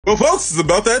Well, folks, it's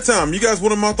about that time. You guys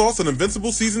wanted my thoughts on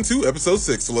Invincible Season 2, Episode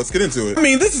 6, so let's get into it. I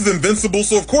mean, this is Invincible,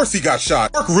 so of course he got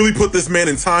shot. Mark really put this man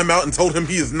in timeout and told him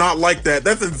he is not like that.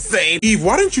 That's insane. Eve,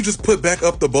 why didn't you just put back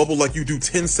up the bubble like you do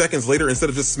 10 seconds later instead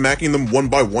of just smacking them one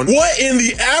by one? What in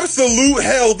the absolute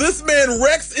hell? This man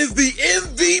Rex is the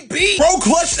MVP. Bro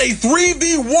clutched a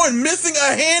 3v1, missing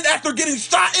a hand after getting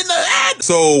shot in the head.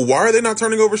 So why are they not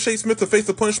turning over Shay Smith to face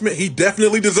the punishment he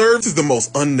definitely deserves? This is the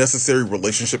most unnecessary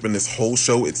relationship in this whole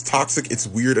show. It's toxic, it's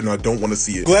weird, and I don't want to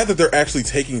see it. Glad that they're actually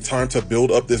taking time to build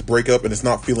up this breakup and it's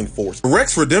not feeling forced.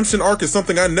 Rex redemption arc is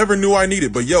something I never knew I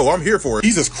needed, but yo, I'm here for it.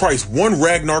 Jesus Christ, one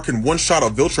Ragnarok and one shot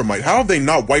of Viltrumite. How have they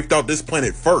not wiped out this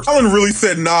planet first? Alan really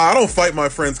said, nah, I don't fight my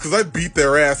friends because I beat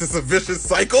their ass. It's a vicious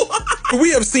cycle. We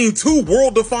have seen 2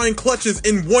 world-defying clutches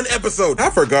in one episode.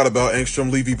 I forgot about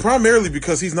Angstrom Levy primarily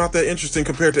because he's not that interesting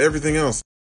compared to everything else.